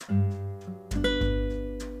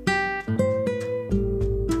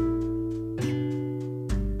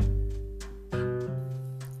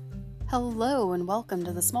Hello and welcome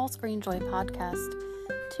to the Small Screen Joy podcast.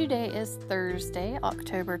 Today is Thursday,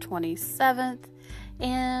 October 27th,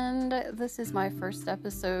 and this is my first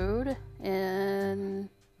episode in,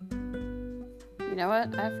 you know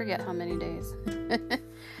what, I forget how many days.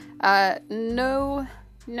 No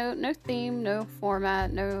theme, no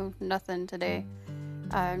format, no nothing today.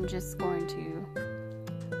 I'm just going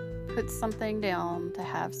to put something down to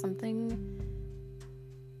have something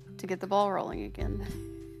to get the ball rolling again.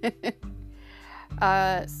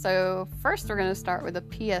 So first we're going to start with a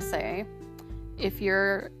PSA. If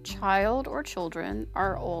your child or children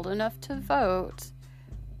are old enough to vote,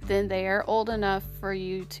 then they are old enough for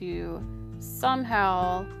you to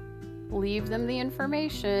somehow leave them the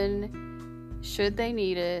information should they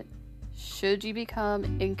need it, should you become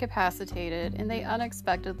incapacitated and they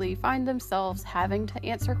unexpectedly find themselves having to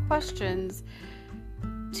answer questions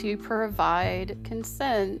to provide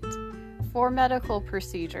consent for medical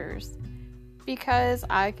procedures, because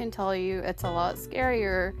I can tell you it's a lot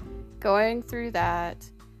scarier going through that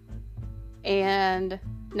and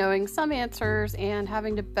knowing some answers and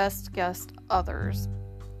having to best guess others.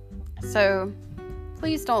 So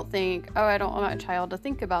please don't think, oh, I don't want my child to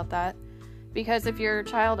think about that, because if your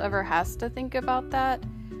child ever has to think about that,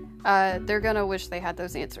 they're gonna wish they had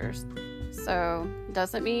those answers. So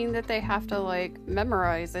doesn't mean that they have to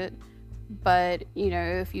memorize it. But,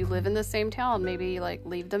 if you live in the same town, maybe,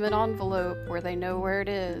 leave them an envelope where they know where it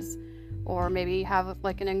is. Or maybe have, an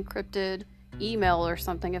encrypted email or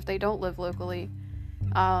something if they don't live locally.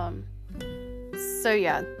 So,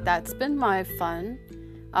 yeah, that's been my fun.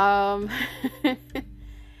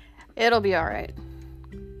 It'll be alright.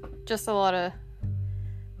 Just a lot of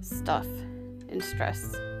stuff and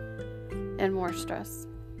stress. And more stress.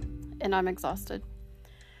 And I'm exhausted.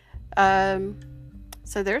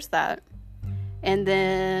 So there's that. And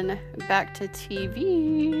then back to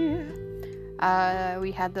TV,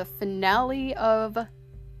 we had the finale of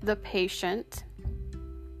The Patient.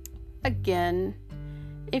 Again,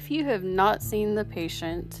 if you have not seen The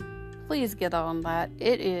Patient, please get on that.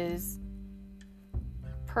 It is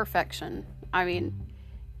perfection. I mean,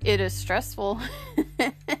 it is stressful.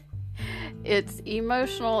 It's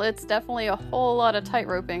emotional. It's definitely a whole lot of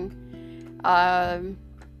tightroping.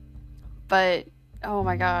 But, oh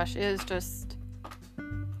my gosh, it is just...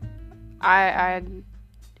 I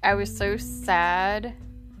was so sad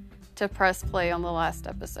to press play on the last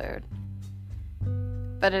episode.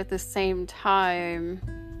 But at the same time,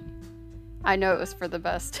 I know it was for the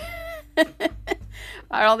best.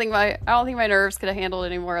 I don't think my nerves could have handled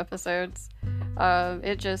any more episodes.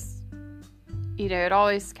 It just, it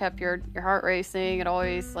always kept your heart racing. It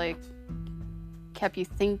always kept you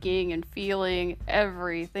thinking and feeling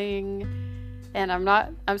everything. And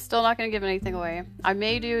I'm still not going to give anything away. I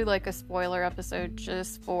may do a spoiler episode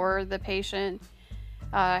just for The Patient.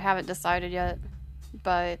 I haven't decided yet.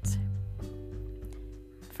 But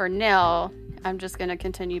for now, I'm just going to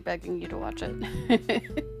continue begging you to watch it.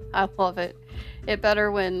 I love it. It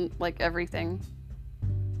better win everything.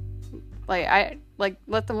 Let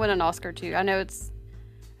them win an Oscar too. I know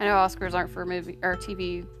Oscars aren't for movie or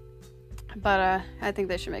TV, but I think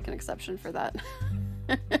they should make an exception for that.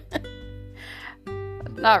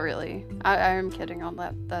 Not really. I am kidding on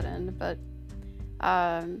that end, but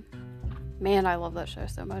man, I love that show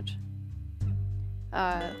so much.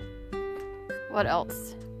 What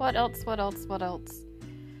else?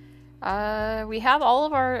 We have all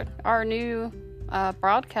of our new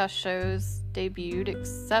broadcast shows debuted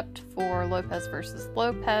except for Lopez versus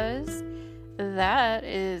Lopez. That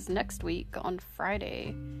is next week on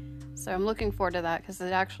Friday. So I'm looking forward to that because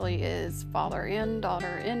it actually is father and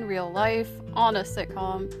daughter in real life on a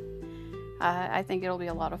sitcom. I think it'll be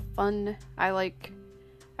a lot of fun. I like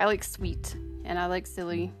sweet and I like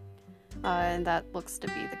silly, and that looks to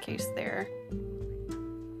be the case there.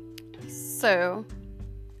 So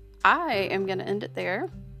I am going to end it there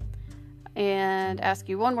and ask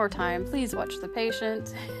you one more time, please watch The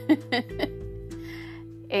Patient.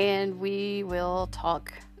 And we will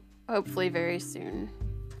talk hopefully very soon.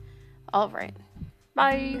 All right.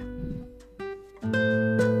 Bye.